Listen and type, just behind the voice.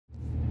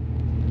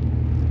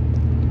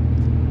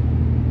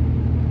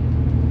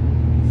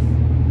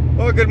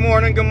Well, good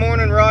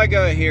morning,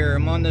 Riga here.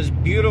 I'm on this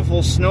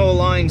beautiful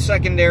snow-lined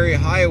secondary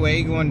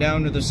highway going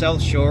down to the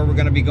South Shore. We're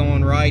going to be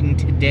going riding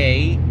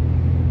today.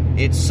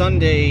 It's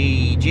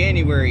Sunday,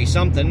 January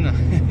something.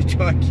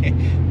 I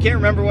can't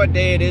remember what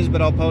day it is,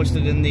 but I'll post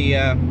it in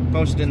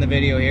the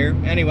video here.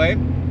 Anyway,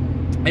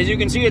 as you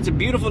can see, it's a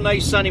beautiful,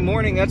 nice sunny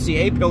morning. That's the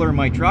A-pillar of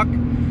my truck.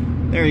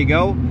 There you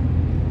go.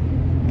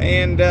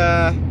 And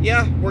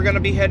yeah, we're going to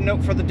be heading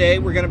out for the day.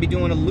 We're going to be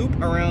doing a loop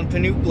around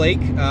Panuke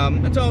Lake.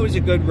 It's always a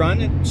good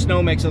run.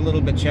 Snow makes it a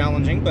little bit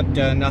challenging, but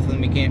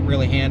nothing we can't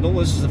really handle.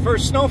 This is the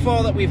first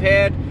snowfall that we've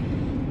had,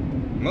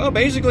 well,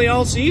 basically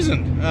all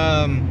season.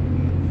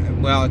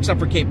 Well, except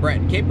for Cape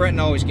Breton. Cape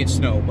Breton always gets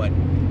snow, but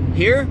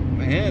here,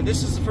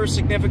 this is the first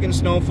significant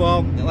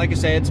snowfall. Like I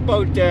said, it's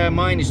about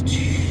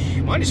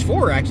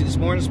 -4 actually this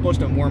morning. It's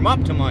supposed to warm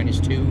up to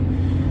 -2.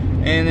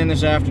 And then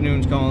this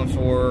afternoon's calling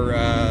for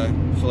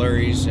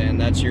flurries,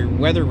 and that's your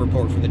weather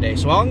report for the day.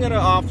 So I'm going to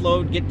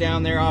offload, get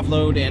down there,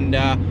 offload, and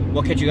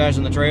we'll catch you guys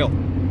on the trail.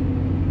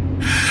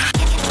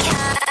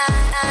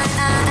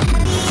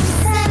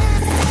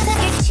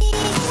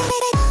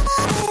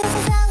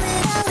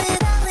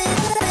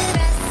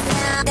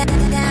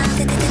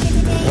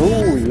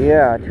 Oh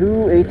yeah,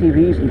 2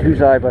 ATVs and 2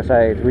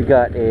 side-by-sides. We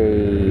got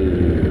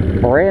a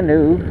brand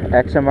new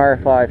XMR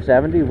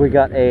 570. We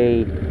got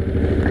a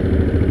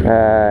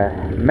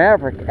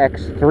Maverick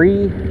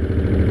X3,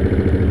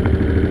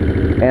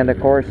 and of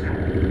course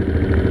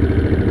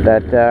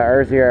that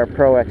RZR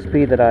Pro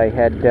XP that I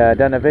had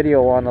done a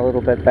video on a little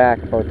bit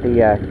back about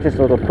the just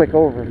a little quick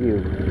overview.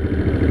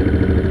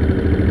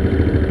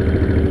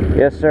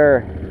 Yes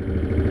sir,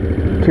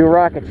 2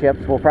 rocket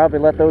ships. We'll probably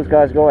let those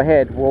guys go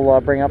ahead. We'll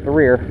bring up the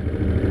rear.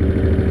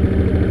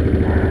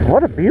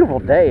 What a beautiful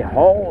day,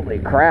 holy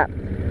crap.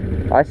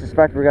 I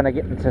suspect we're going to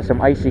get into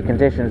some icy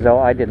conditions, though.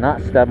 I did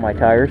not stud my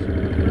tires.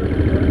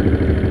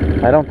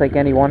 I don't think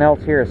anyone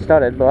else here is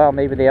studded. Well,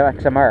 maybe the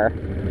XMR.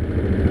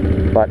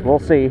 But we'll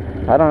see.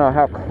 I don't know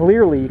how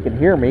clearly you can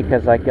hear me,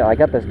 because I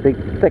got this big,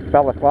 thick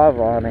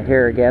balaclava on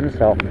here again,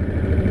 so...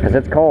 Because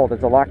it's cold.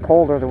 It's a lot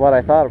colder than what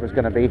I thought it was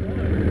going to be.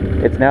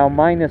 It's now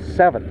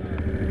 -7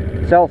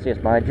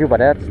 Celsius, mind you, but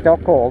that's still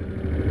cold.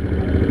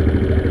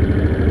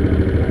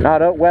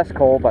 Not out west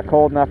cold, but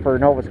cold enough for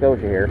Nova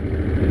Scotia here.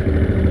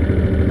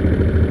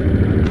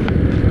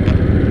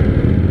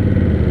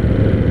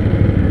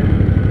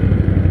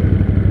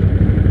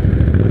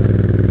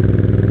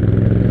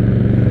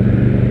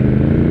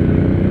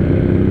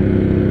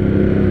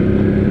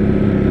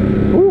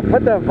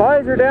 Put the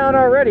visor down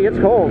already, it's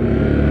cold.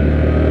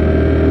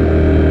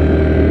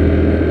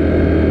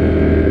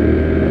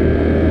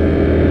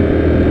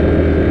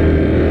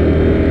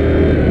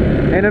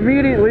 And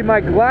immediately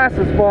my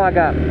glasses fog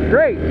up.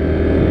 Great!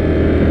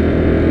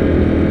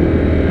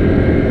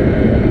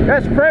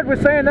 As Fred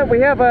was saying that we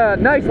have a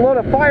nice load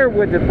of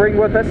firewood to bring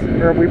with us,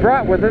 or we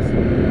brought with us.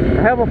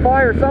 I have a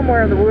fire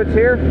somewhere in the woods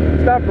here.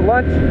 Stop for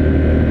lunch.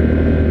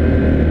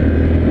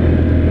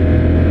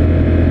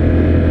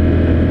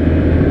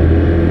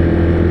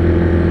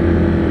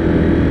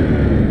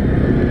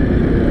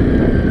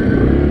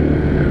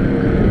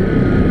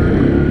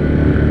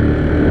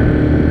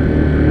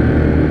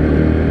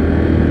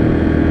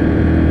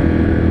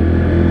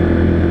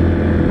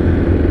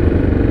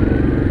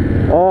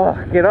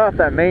 Get off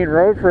that main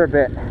road for a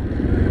bit.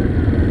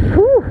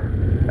 Whew,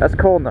 that's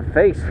cold in the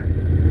face.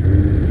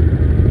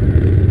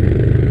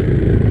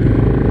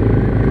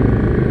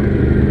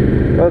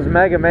 Those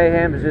Mega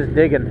Mayhems just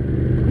digging.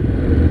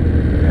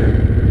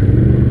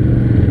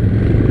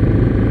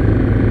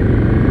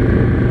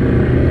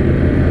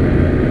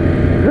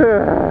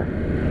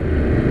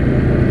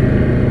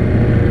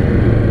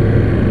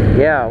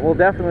 Yeah, we'll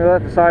definitely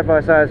let the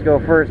side-by-sides go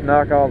first and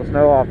knock all the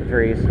snow off the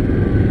trees.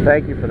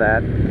 Thank you for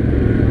that.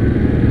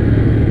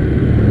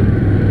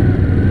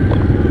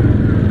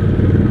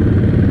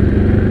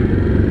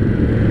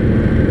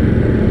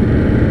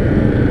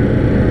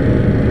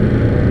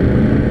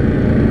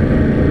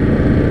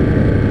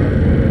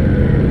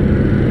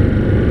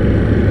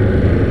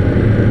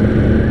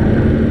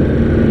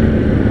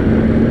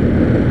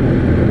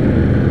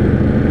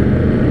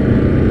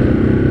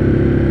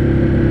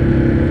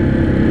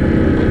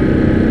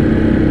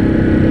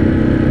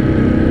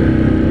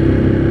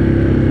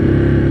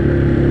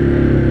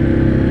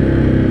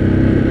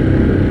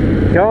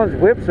 John's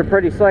whips are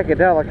pretty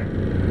psychedelic.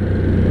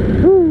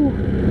 Woo.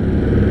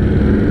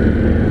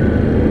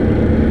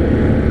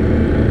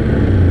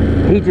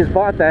 He just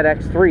bought that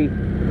X3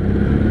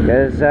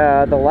 because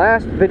the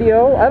last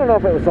video, I don't know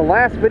if it was the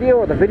last video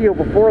or the video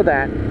before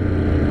that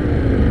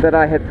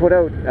I had put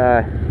out,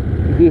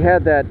 he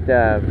had that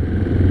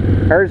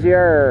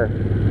RZR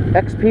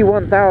XP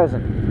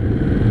 1000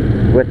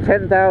 with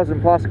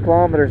 10,000 plus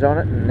kilometers on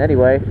it, and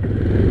anyway,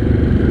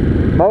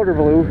 motor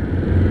blew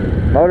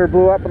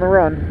up on the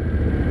run.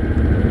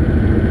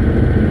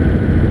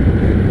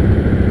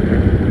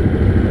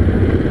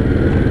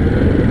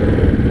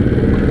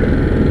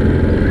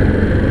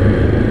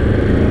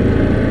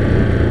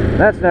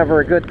 That's never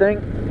a good thing.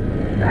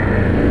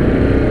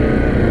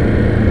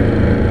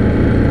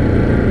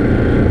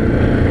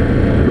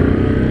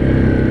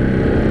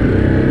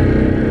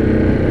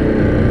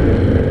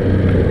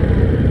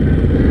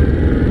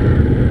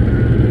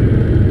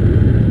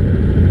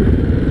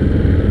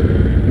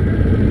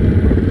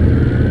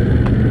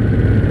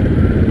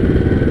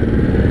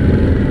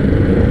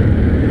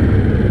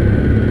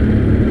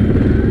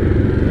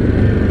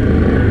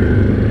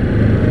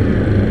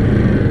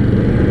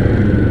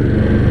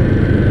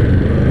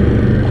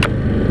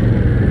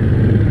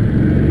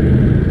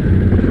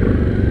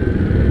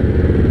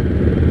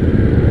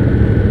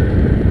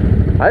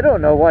 I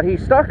don't know what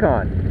he's stuck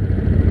on.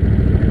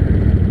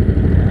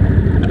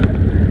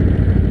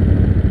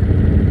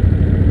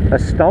 A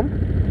stump?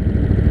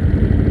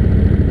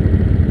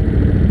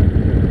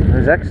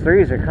 His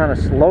X3s are kind of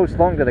slow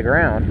slung to the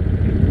ground.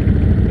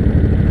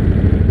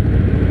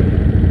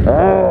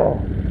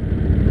 Oh!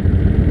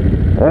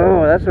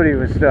 Oh, that's what he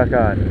was stuck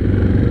on.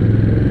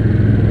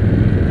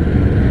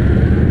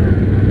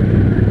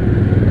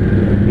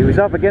 He was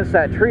up against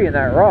that tree and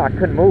that rock,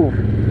 couldn't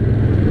move.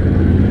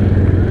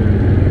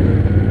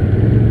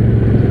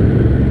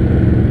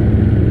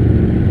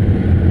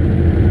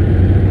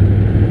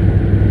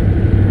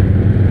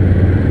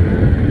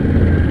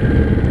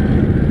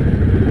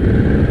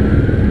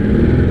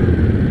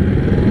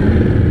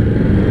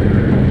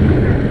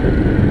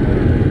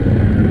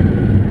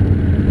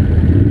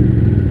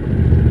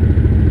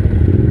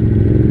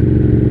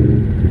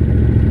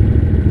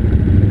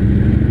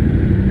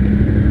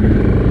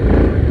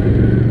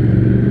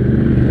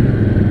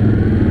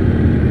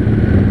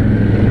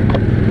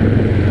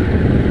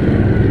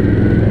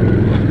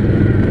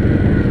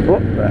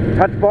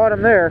 Touch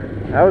bottom there.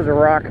 That was a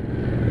rock.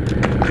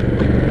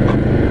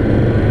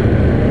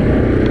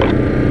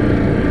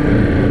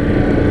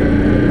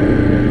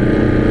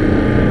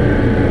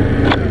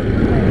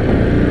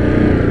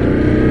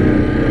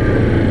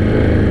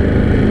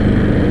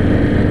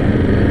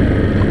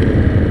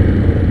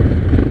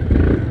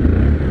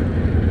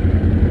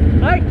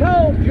 I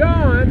told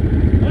John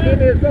in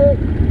his old...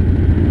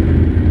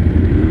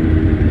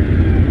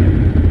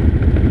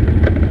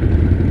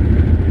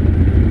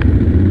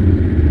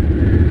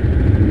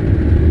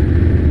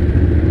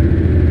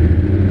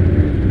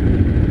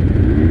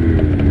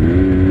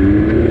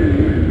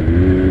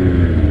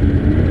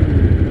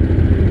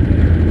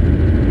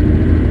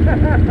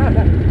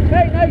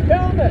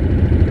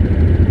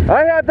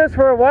 This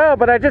for a while,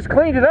 but I just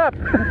cleaned it up.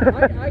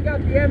 I got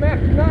the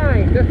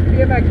MX9. This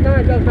the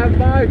MX9 doesn't have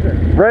visor.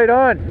 Right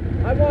on.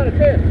 I wanted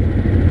this.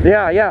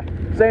 Yeah,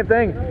 same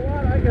thing. You know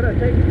what? I'm gonna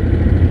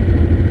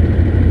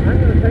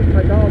take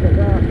my goggles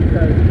off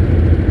because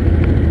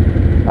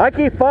I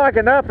keep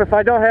fogging up if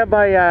I don't have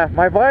my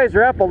my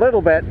visor up a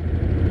little bit.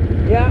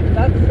 Yeah,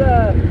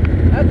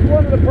 that's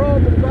one of the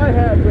problems I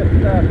had with.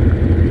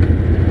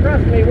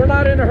 Trust me, we're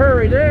not in a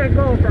hurry. They ain't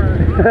going for it.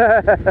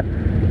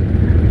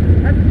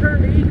 Have to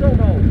turn to eco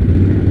mode.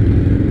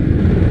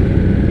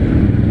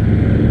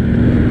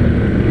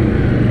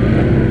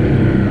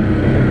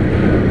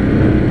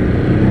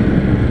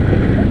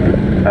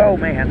 Oh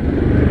man,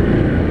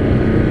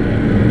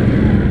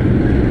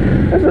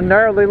 that's a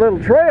gnarly little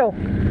trail.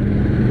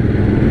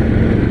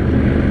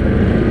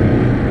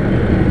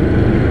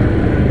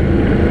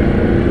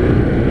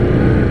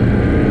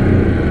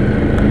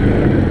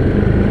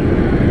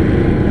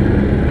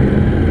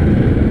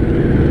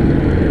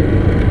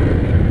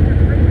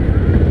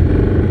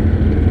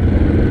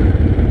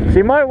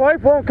 See, my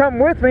wife won't come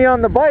with me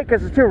on the bike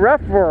because it's too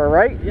rough for her,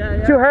 right?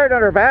 Yeah. Too hard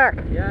on her back.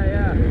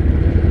 Yeah.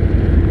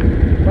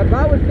 But if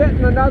I was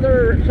getting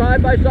another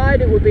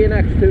side-by-side, it would be an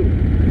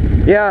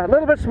X2. Yeah, a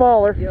little bit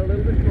smaller. Yeah, a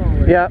little bit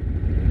smaller. Yeah.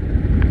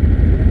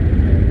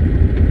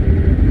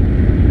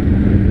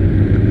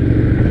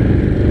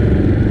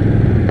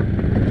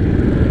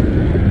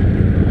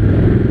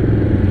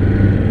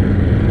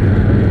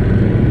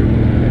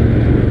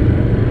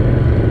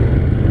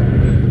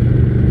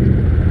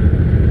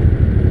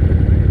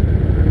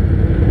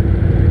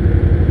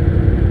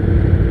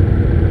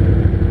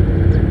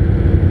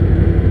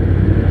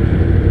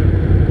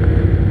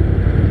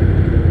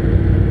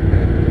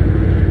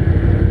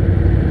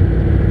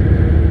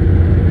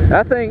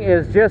 That thing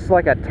is just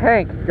like a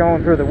tank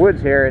going through the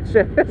woods here. It's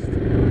just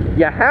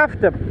you have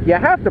to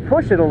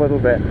push it a little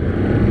bit.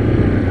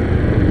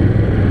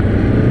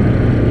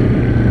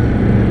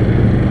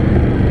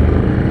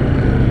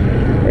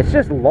 It's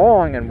just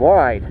long and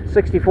wide,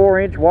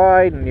 64-inch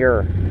wide, and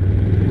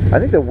I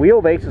think the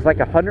wheelbase is like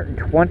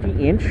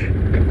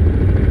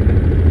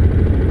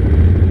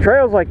 120-inch.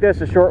 Trails like this,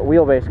 a short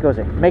wheelbase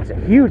makes a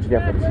huge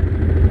difference.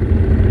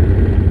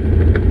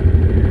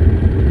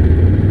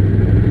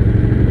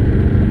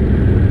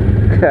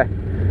 Okay.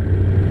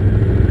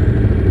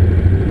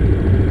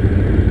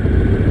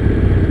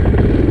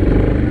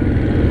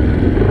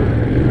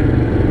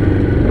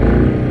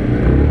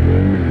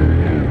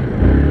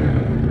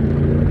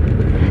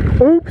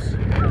 Oops.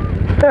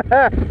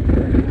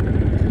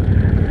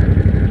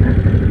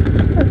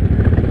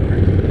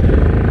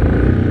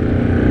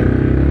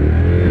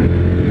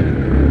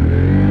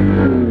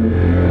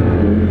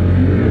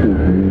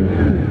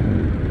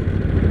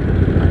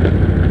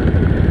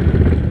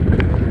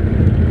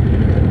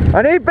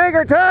 I need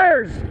bigger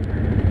tires.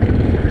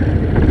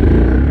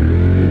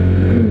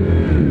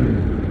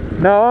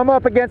 No, I'm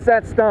up against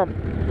that stump.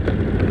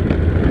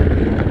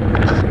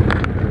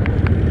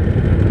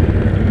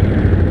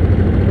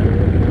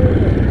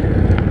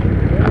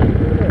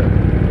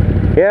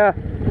 Yeah.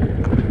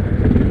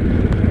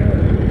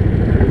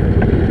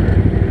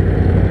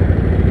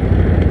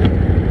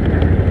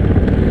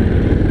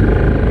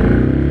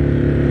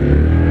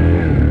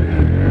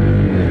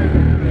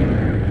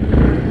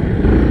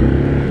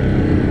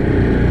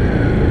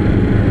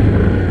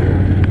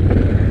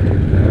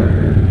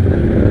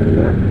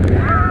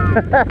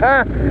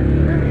 I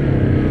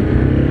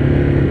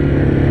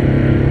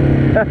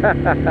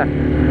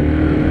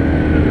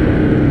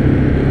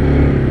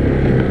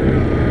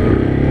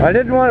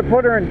didn't want to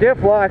put her in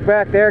diff lock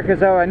back there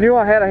because I knew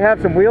I had to have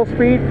some wheel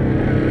speed.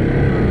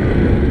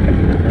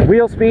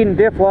 Wheel speed and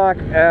diff lock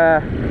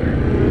that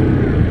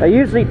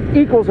usually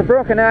equals a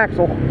broken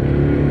axle.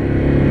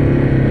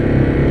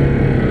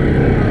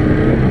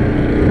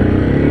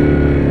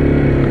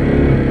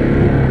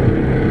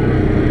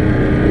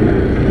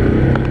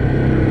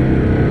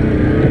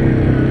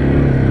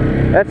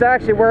 That's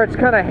actually where it's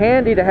kind of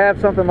handy to have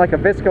something like a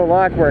visco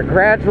lock where it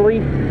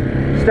gradually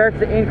starts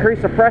to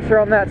increase the pressure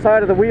on that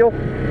side of the wheel.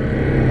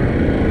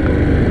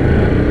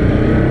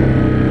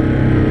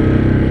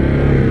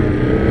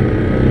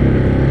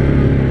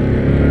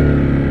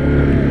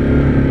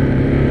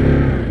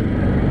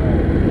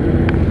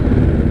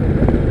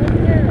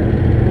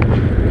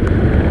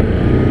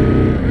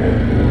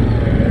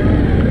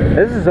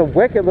 This is a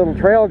wicked little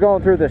trail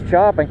going through this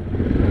chopping.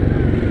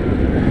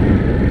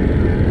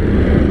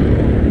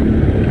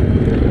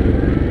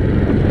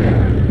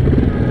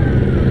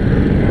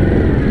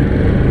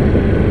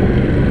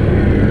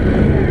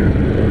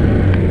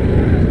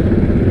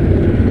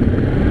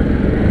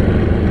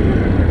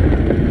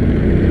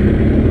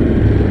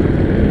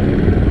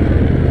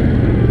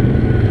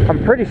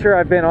 I'm pretty sure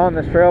I've been on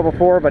this trail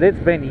before, but it's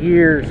been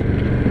years.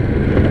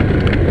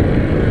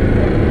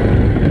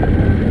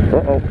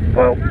 Uh-oh.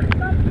 Oh.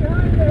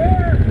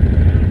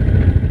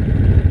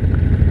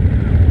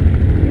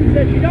 He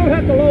said you don't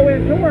have the low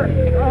end tour.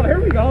 Oh, here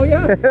we go,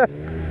 yeah.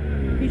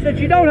 He said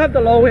you don't have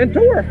the low end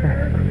tour.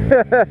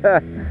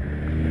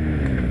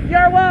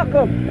 You're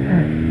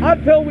welcome.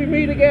 Until we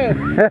meet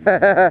again.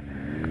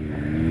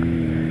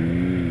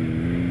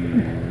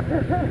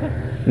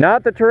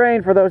 Not the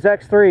terrain for those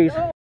X3s.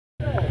 No.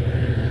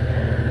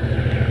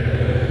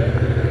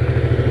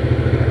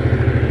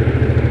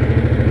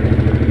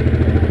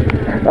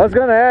 I was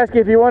going to ask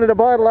you if you wanted a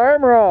bottle of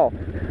Armor All.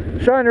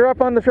 Shine her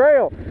up on the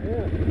trail.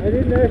 Yeah, I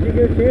didn't actually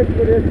get a chance to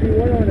put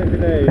SG1 on it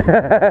today.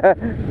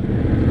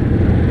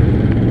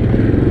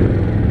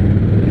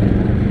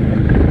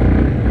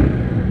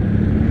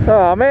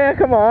 Oh man,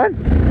 come on.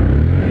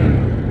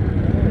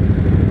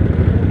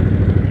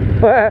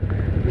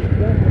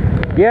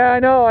 Yeah, I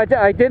know. I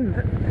didn't.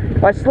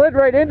 I slid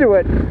right into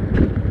it.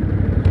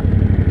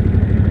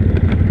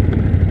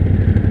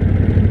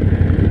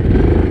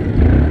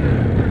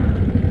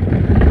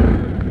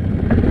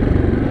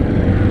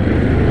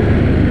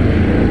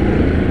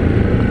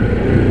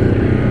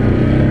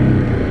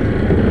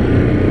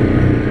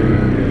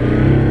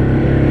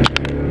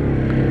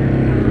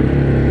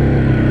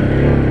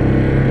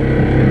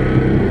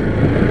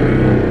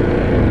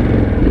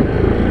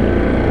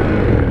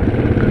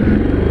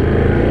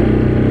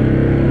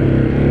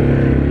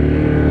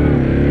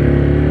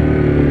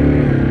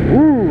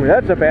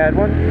 That's a bad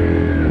one.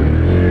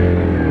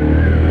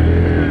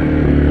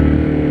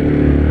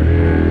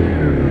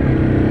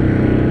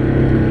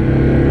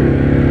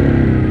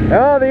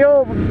 Oh, the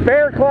old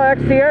bear claw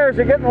XTRs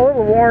are getting a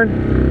little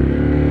worn.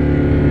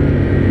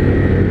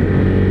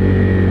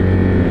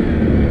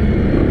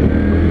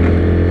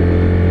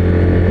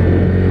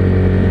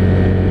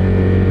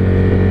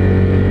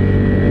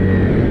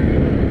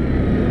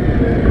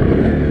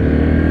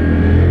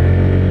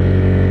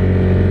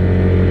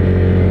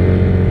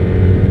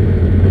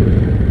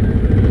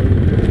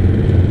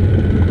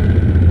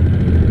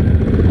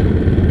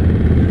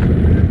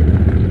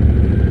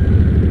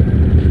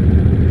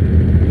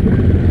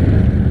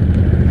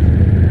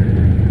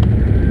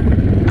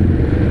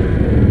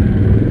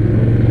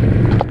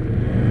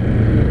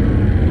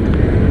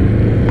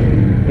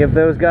 Give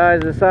those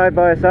guys the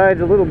side-by-sides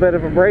a little bit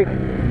of a break.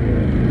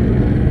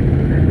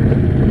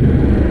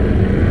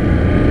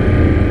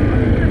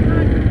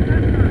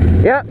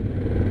 Yep.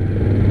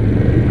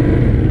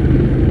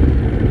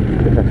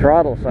 The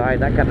throttle side,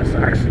 that kind of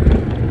sucks.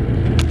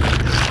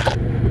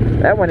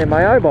 That went in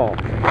my eyeball.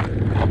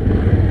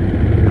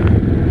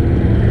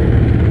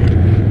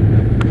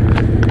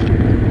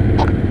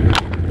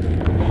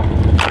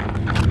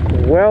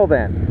 Well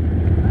then.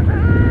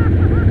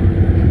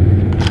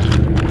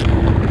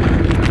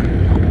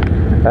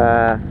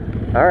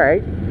 All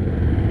right.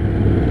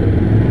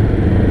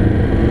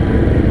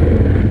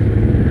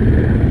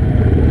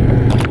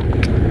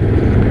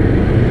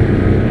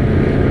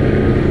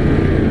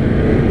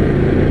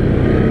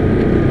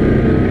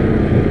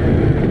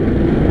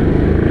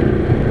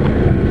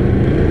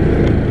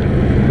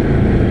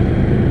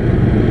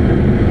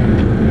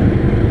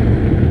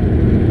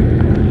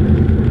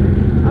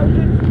 I was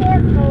in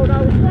sport mode.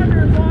 I was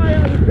wondering why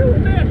I was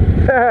doing this.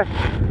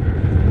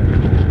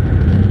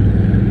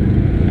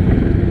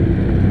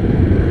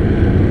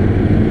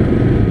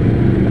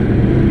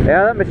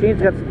 Yeah, that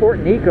machine's got sport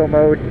and eco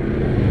mode.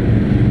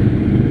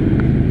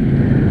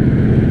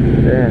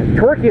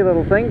 Torquey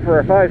little thing for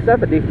a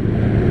 570.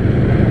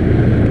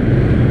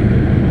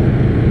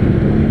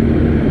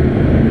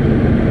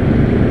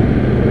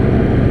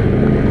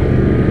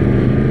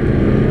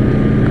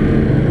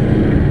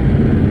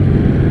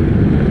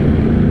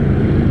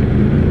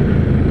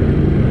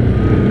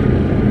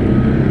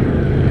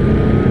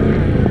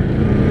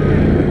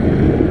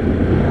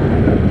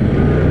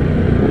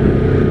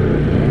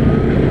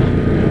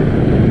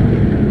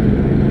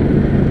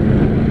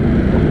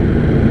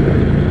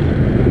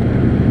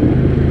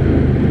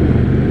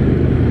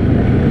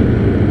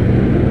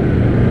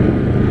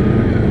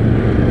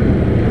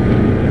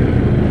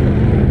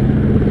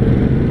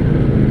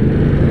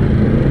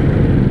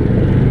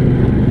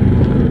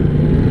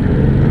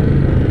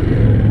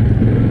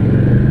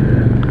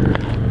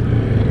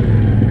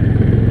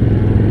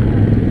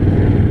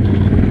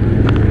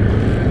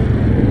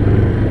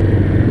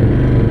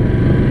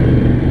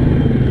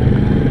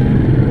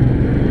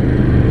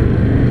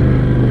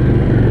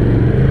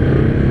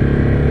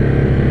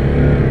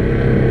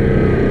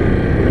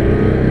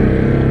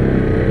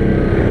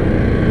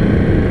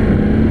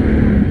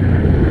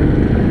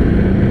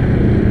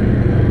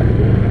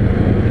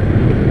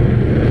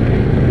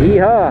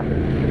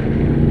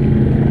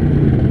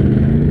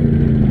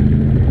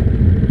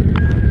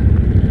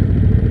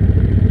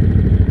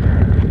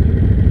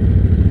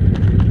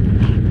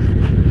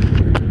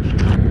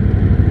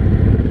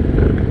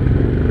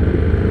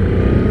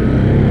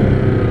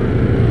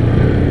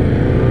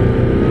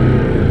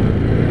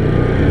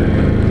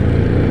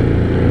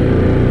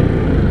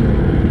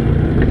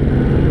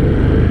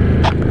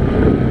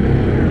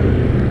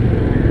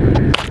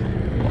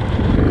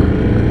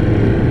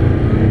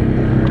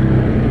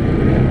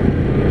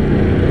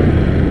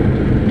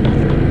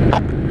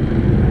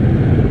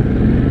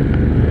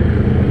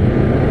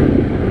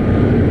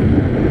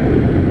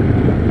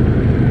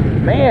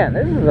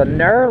 is a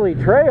gnarly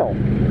trail.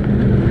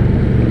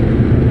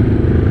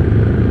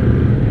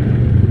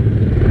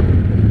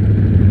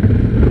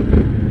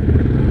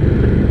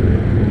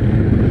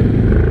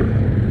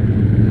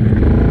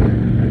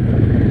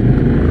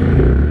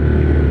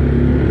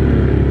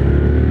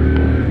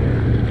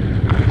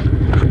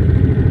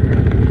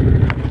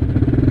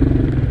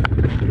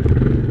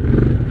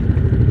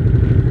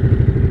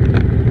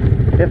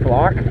 Diff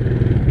lock.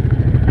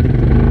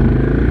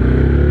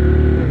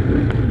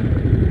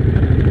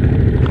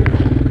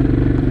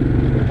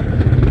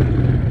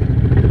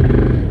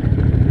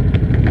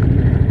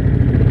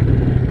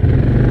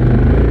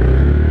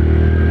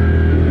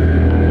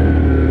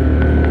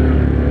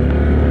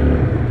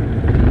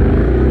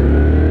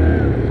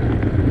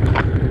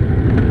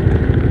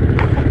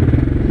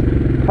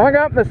 Hung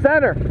up in the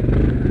center.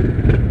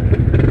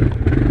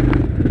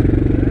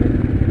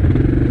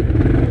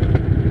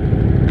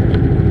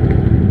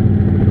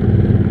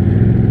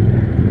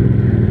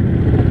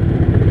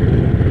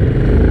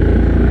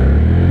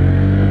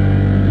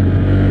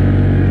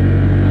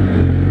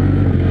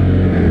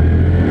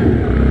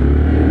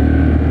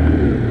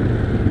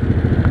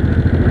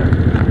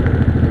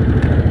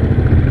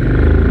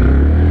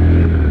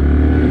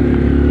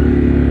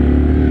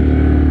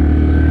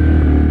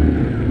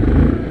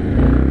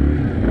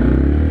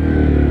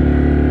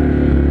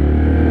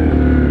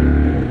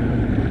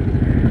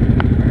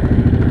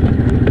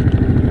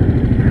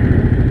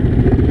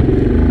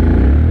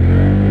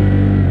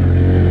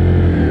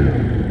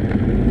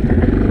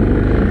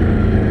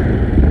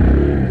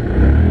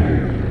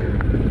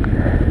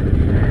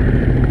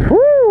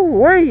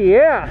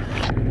 Yeah.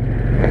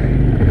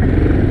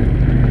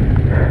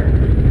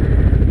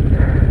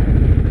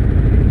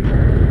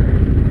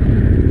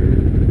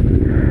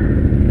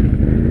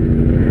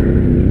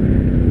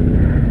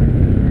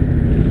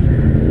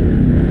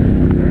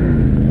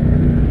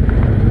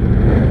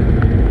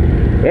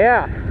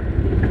 Yeah.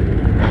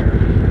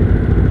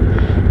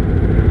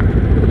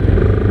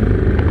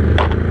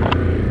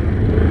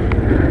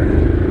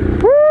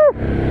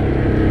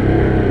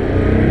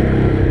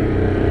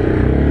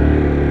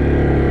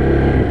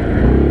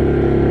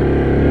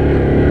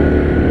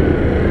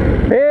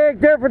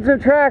 Difference in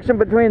traction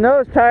between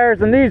those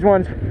tires and these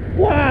ones.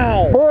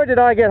 Wow! Boy, did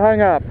I get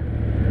hung up.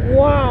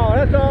 Wow,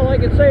 that's all I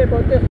can say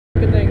about this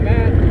thing,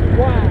 man.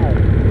 Wow.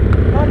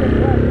 I'm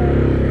impressed.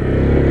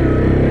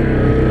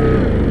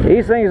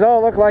 These things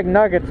all look like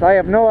nuggets. I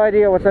have no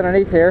idea what's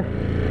underneath here.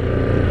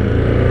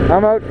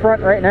 I'm out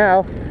front right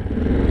now.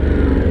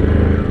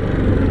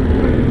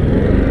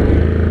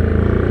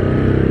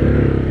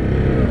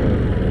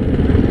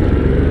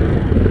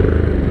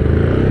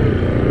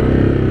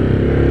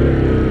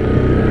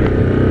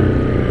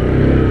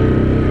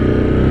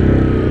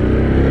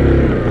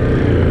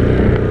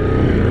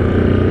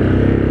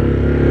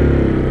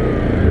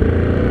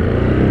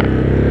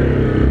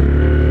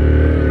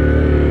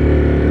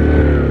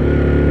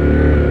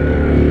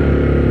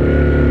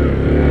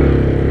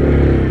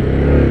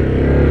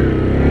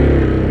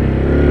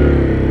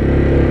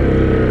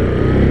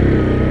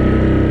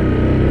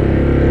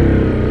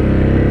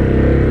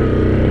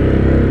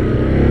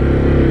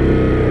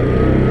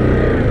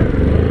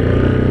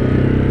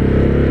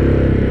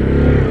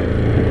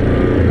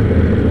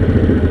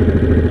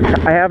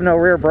 I have no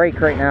rear brake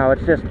right now.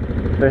 It's just,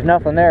 there's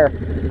nothing there.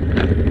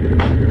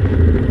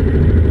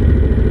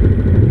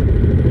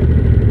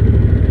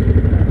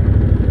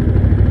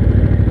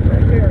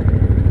 Right here.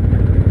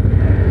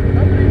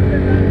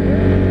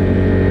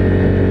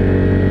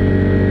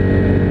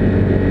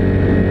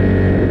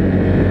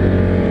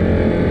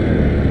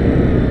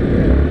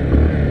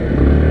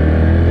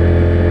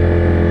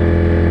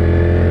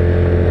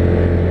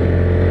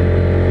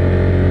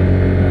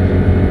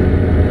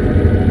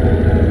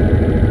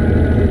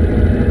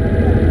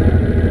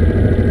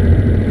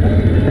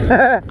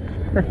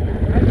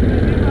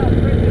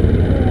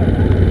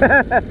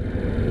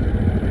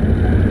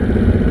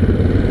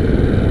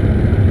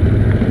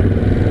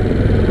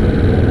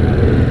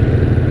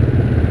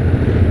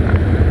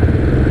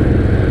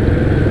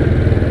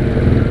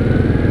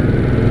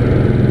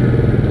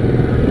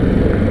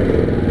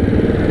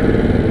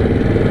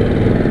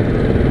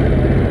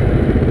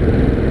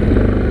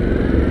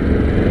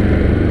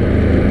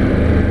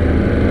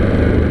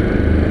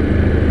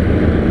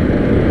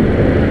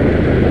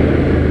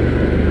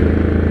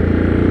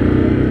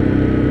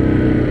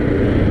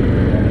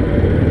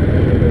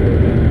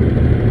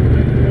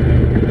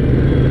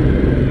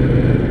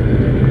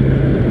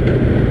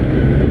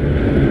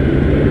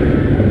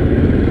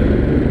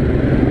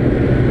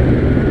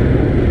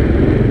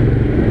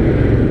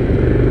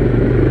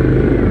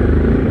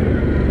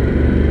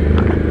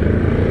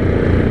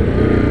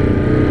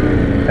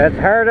 That's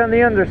hard on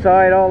the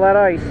underside, all that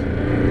ice.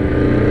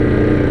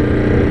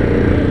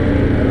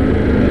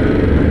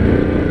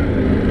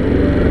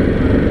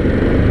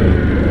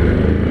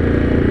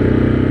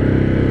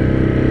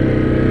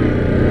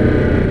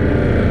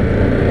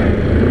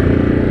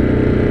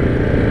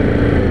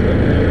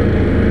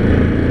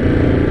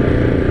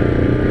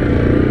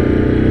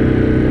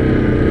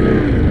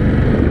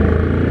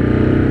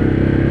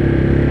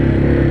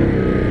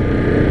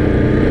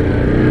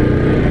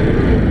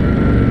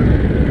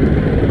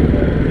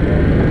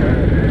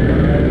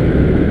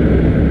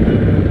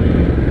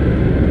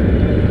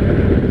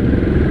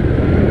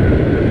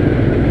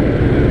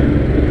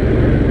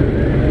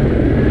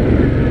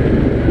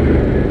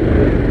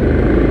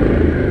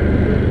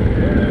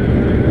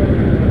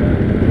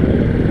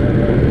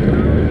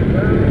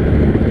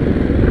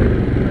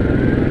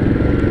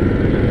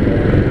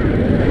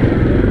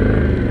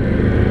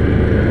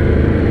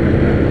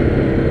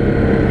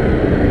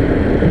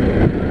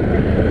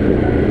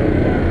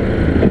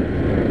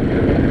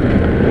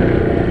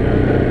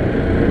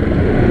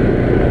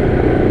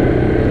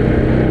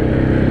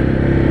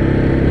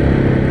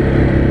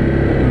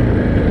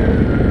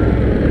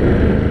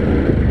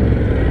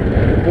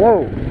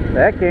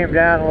 I came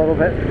down a little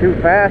bit too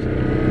fast.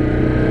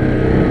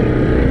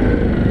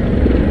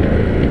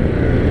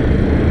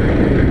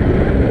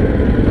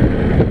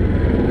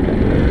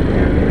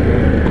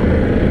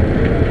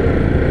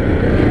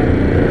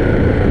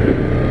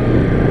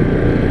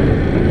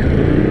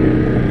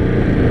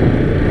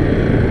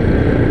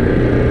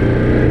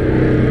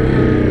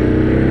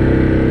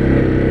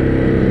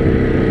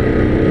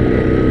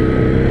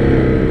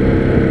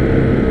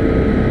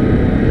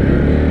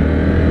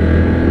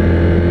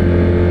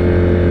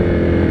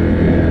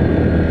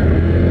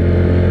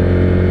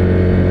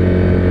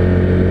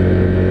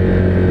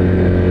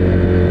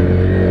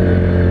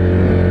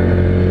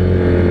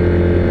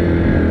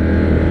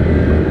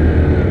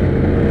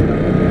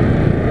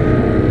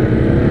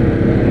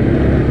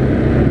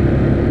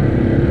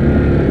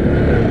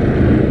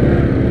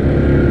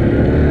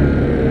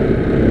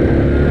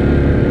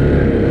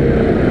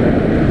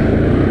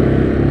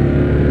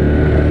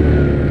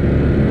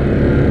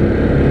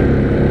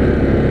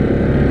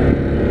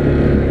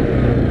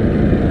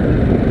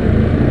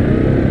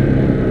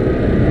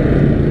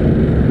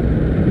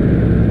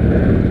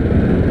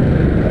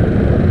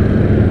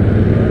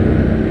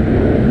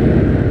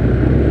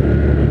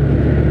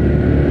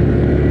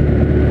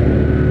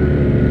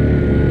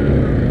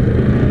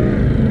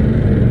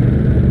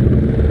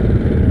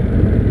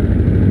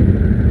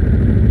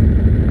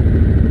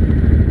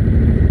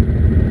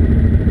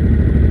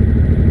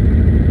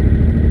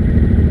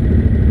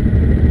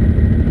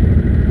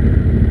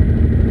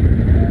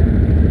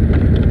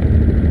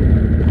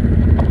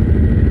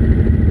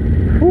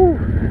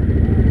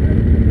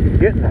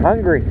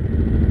 Hungry.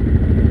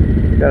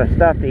 Got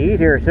stuff to eat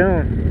here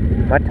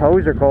soon. My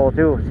toes are cold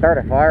too. Start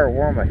a fire,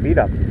 warm my feet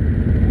up.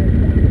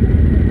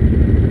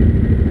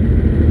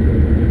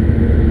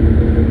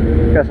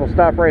 Guess we'll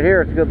stop right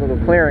here. It's a good little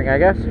clearing, I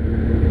guess.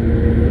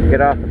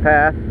 Get off the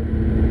path.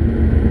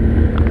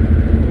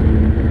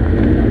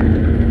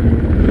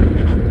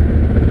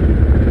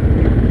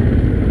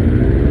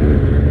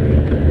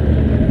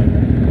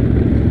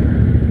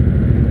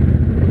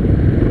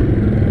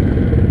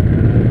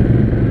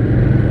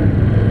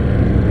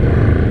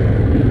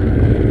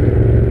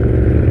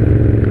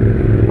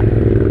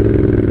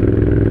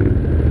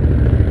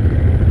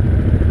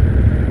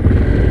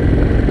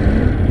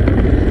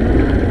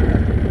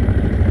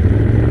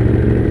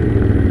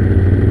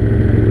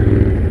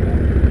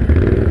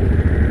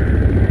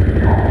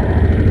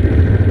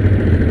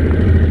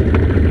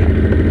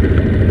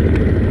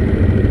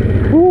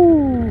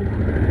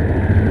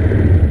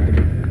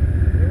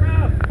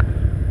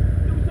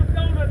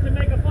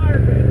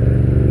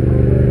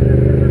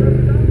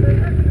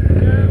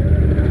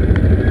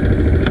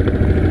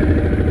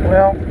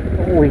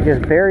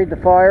 Just buried the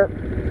fire.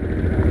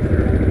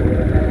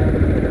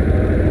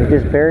 We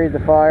just buried the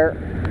fire.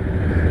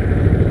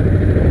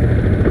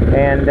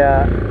 And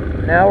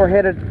now we're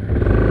headed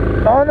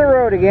on the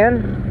road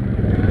again.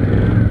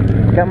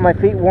 Got my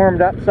feet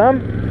warmed up some,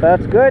 so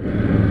that's good.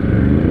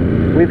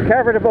 We've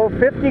covered about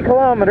 50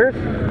 kilometers.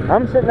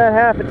 I'm sitting at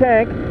half a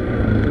tank.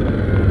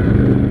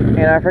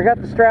 And I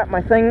forgot to strap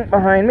my thing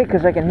behind me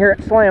because I can hear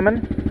it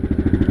slamming.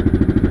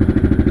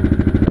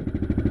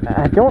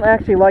 I don't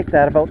actually like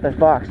that about this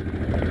box.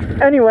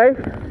 Anyway,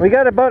 we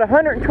got about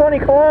 120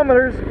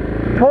 kilometers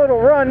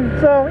total run,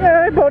 so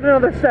yeah, about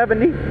another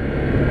 70.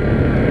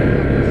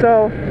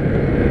 So,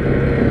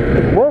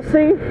 we'll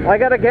see. I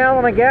got a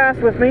gallon of gas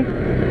with me.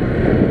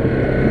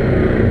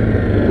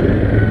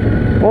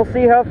 We'll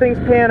see how things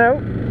pan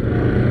out.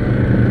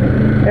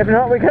 If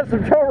not, we got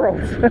some tow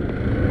ropes.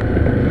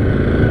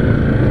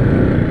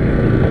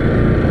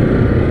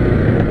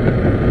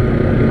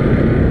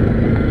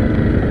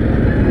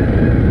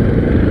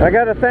 I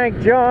gotta thank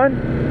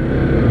John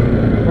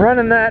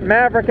running that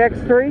Maverick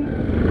X3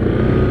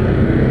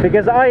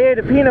 because I ate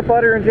a peanut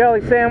butter and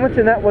jelly sandwich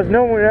and that was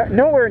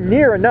nowhere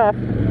near enough.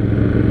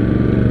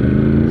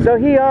 So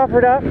he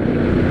offered up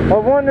a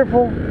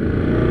wonderful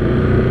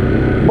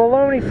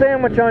bologna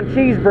sandwich on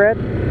cheese bread,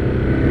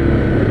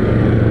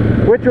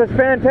 which was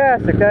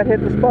fantastic. That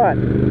hit the spot.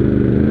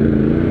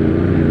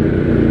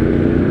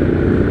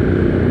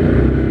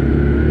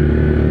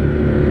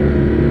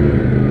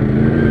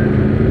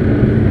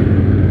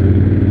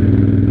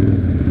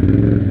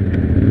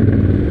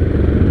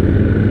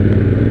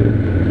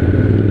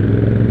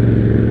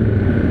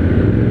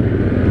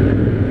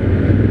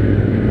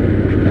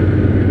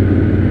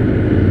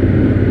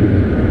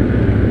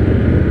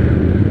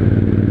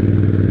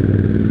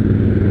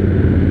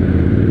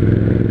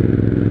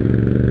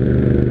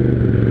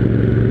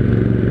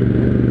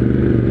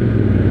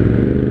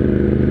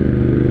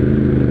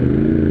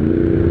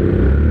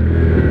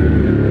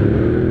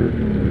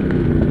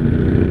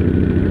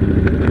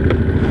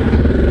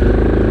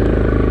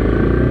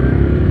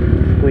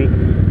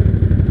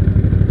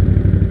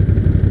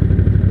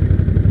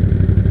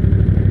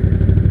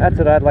 That's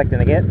what I'd like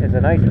to get, is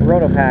a nice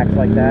roto pack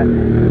like that.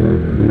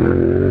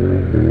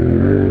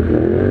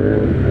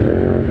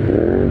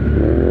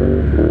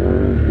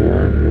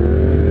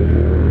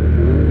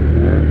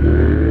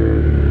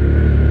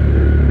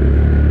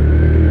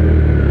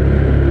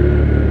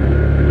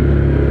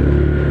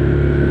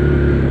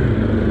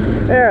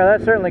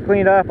 finally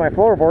cleaned off my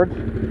floorboards.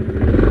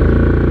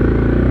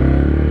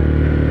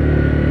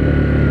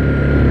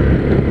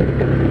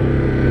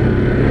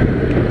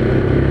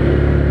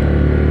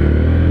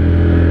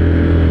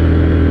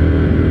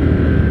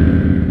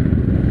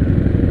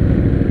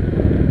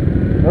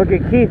 Look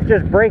at Keith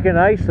just breaking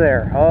ice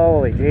there.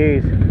 Holy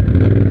jeez.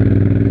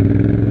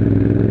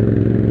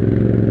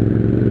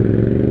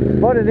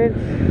 About an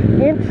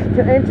inch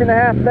to inch and a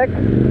half thick.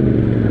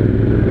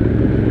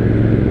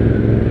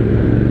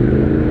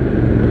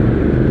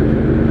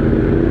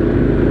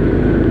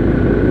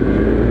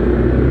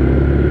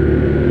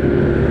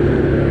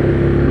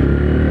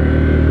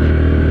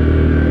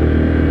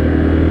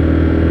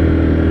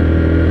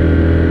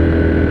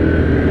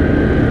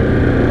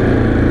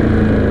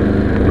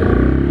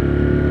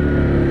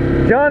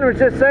 John was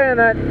just saying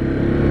that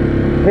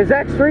his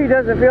X3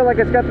 doesn't feel like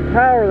it's got the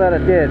power that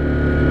it did.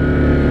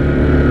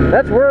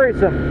 That's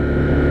worrisome.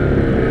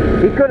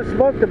 He could have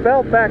smoked the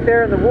belt back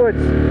there in the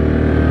woods.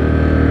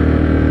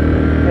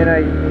 And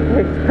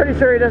I'm pretty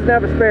sure he doesn't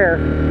have a spare.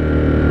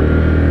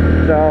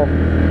 So,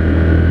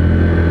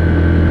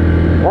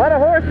 a lot of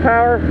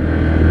horsepower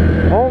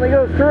only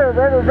goes through a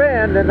rubber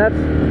band, and that's,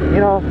 you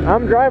know,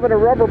 I'm driving a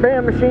rubber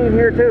band machine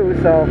here too,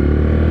 so.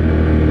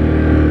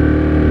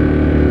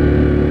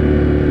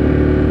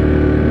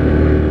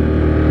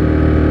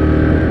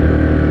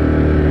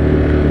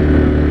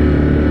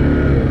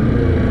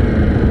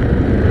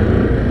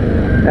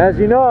 As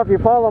you know, if you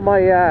follow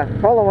my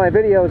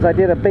videos, I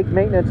did a big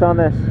maintenance on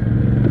this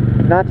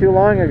not too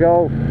long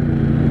ago.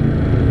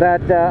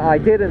 That I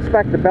did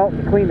inspect the belt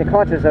and clean the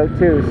clutches out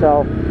too.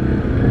 So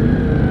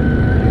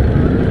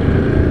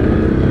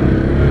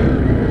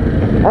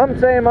I'm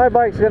saying my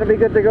bike's going to be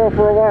good to go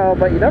for a while,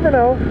 but you never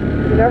know.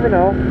 You never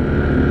know.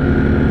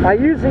 I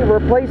usually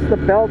replace the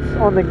belts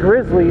on the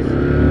Grizzlies,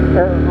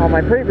 or on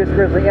my previous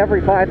Grizzly,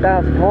 every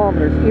 5,000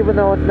 kilometers, even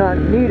though it's not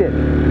needed.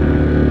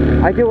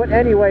 I do it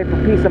anyway for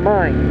peace of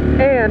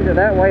mind, and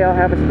that way I'll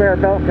have a spare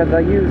belt because I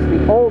use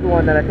the old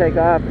one that I take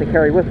off to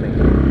carry with me.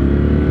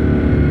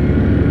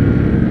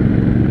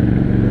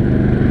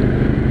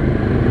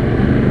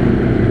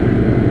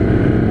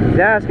 He's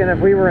asking if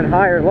we were in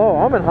high or low.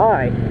 I'm in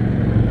high.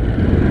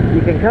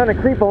 You can kind of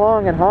creep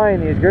along in high in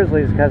these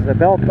Grizzlies because the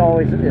belt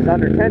always is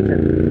under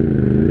tension.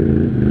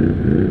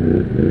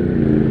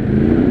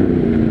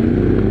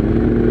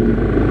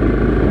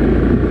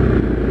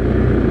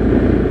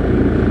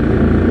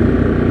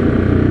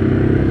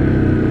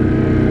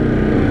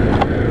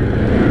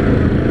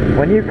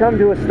 When you come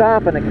to a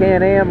stop in a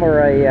Can AM or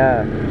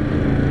an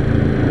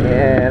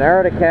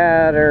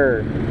ATV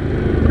or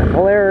a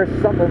Polaris,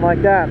 something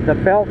like that, the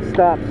belt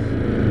stops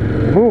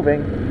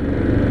moving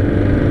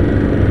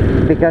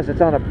because it's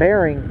on a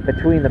bearing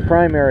between the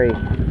primary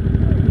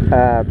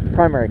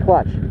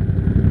clutch.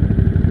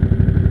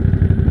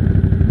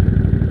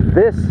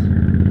 This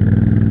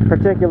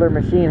particular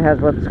machine has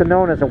what's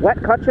known as a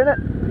wet clutch in it.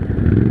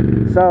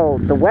 So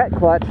the wet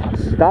clutch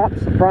stops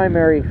the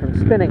primary from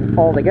spinning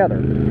altogether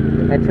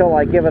until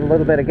I give it a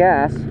little bit of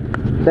gas.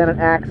 Then it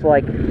acts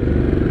like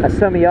a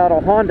semi-auto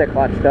Honda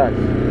clutch does.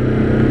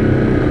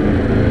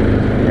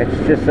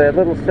 It's just a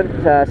little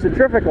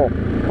centrifugal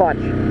clutch.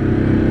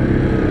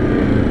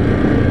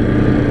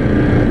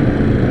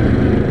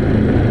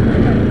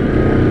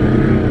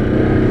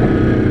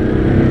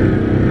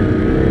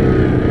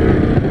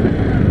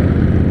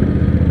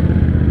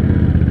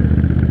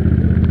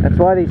 That's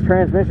why these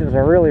transmissions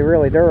are really,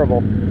 really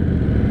durable.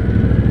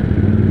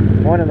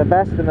 One of the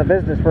best in the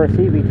business for a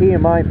CVT,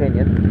 in my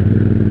opinion.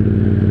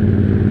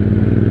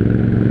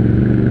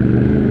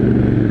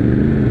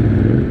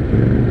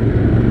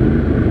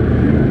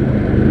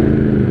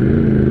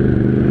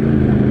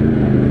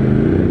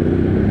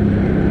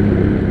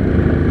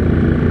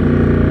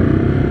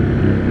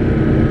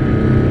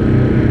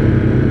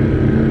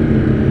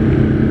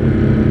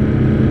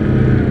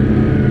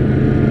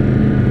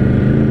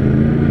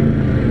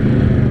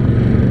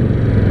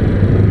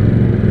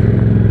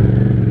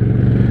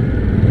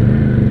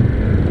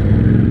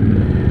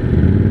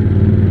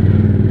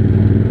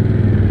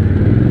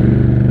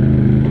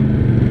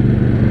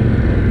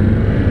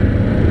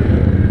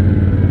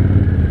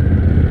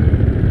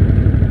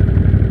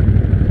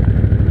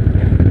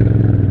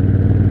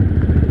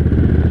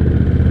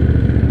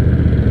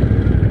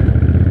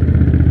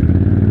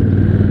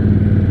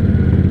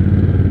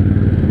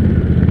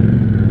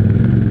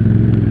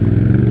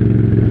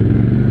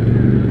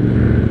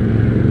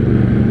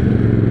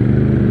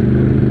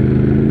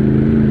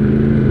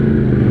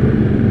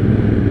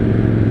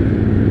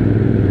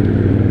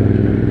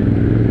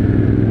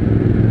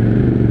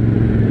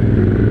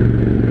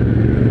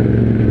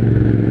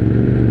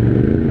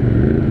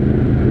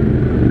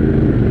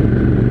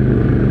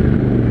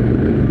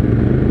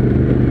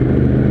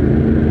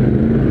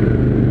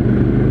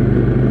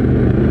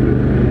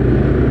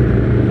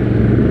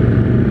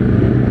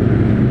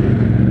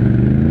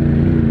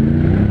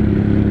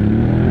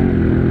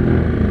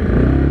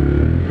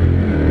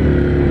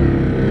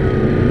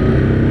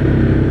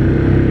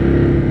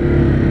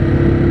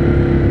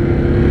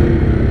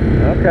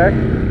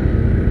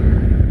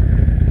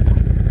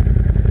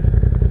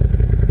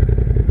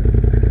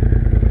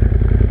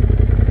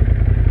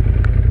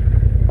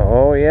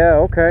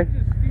 Oh, okay. It's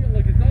just steel,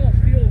 like it's all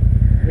steel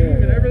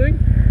beam and everything.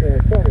 Yeah,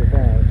 it's probably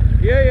fine.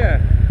 Yeah, yeah.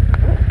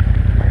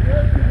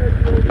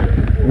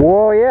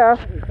 Whoa, yeah.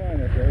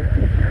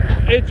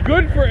 It's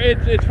good for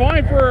it's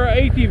fine for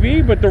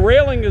ATV, but the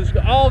railing is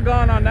all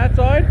gone on that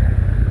side.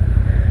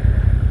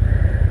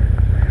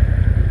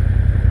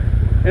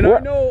 And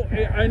what?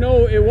 I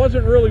know it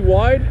wasn't really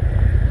wide.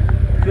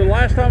 The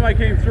last time I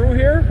came through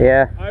here,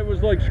 Yeah. I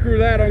was like, screw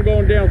that, I'm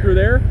going down through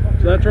there.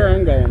 So that's where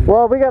I'm going.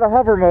 Well, we got a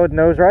hover mode in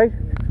those, right?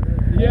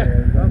 Yeah.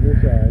 On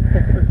this side.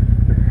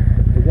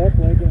 Is that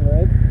blinking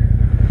red?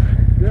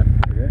 Yeah.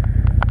 Okay.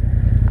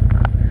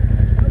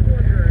 I'm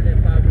wondering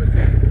if I was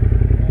in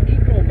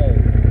eco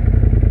mode.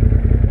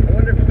 I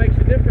wonder if it makes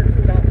a difference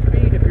in top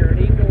speed if you're in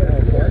eco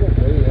or sport.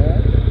 Probably,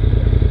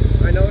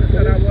 yeah. I noticed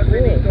that I was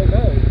in eco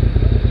mode.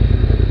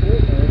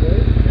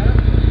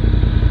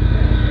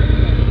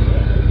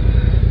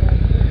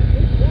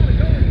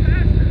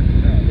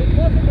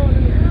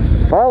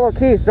 Follow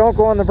Keith, don't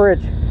go on the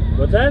bridge.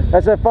 What's that? I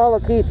said follow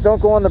Keith, don't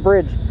go on the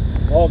bridge.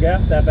 Oh, yeah,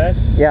 that bad?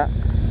 Yeah.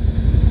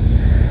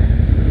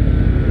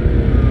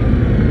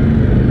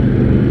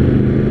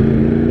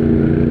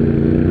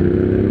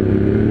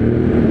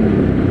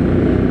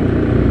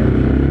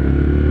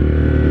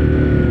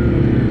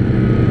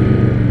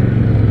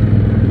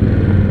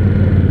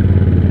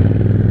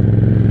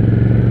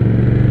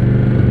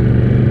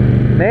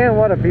 Man,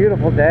 what a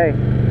beautiful day.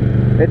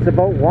 It's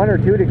about 1 or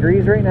 2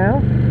 degrees right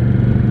now.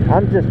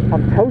 I'm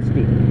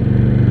toasty.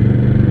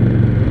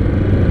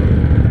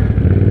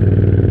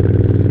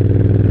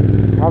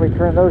 Probably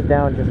turn those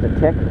down just a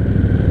tick.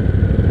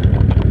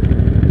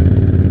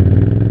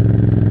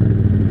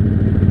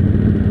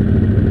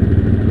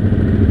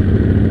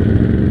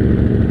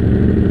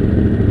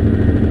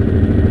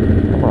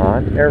 Come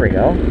on, there we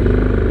go.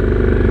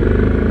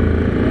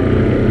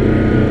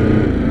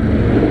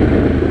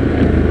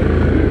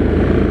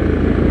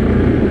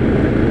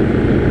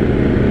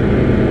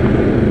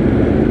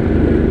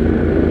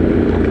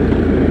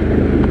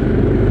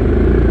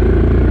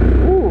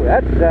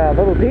 A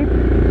little deep.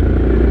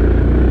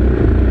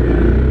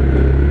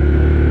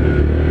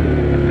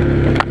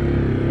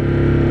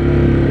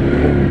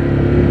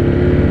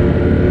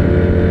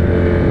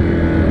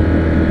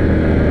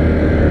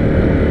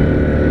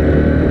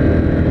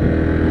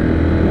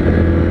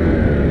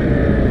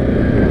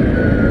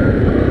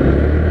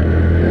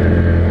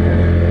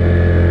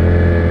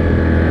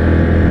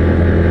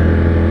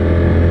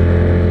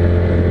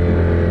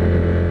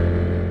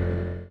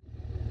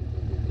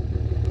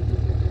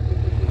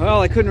 Well,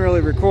 I couldn't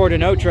really record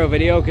an outro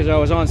video because I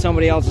was on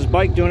somebody else's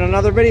bike doing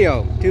another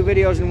video. 2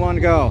 videos in one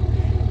go.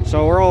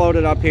 So we're all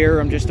loaded up here.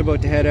 I'm just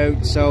about to head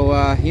out.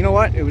 So you know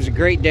what? It was a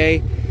great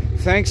day.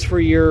 Thanks for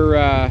your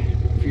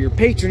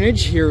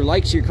patronage, your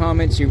likes, your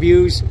comments, your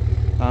views.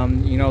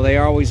 You know, they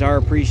always are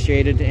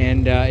appreciated.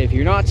 And if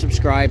you're not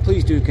subscribed,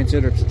 please do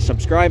consider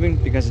subscribing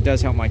because it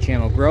does help my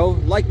channel grow.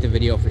 Like the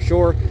video for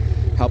sure.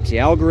 Helps the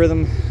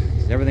algorithm.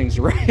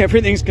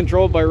 Everything's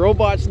controlled by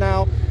robots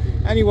now.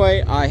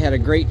 Anyway, I had a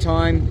great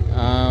time.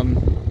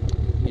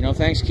 You know,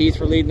 thanks Keith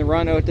for leading the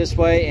run out this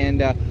way,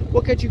 and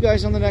we'll catch you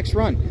guys on the next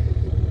run.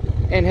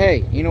 And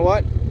hey, you know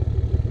what?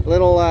 A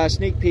little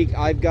sneak peek.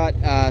 I've got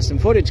some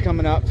footage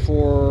coming up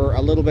for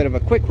a little bit of a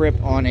quick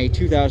rip on a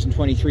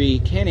 2023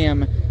 Can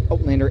AM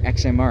Outlander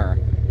XMR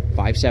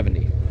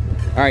 570.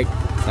 All right,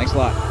 thanks a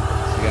lot.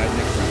 See you guys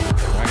next time.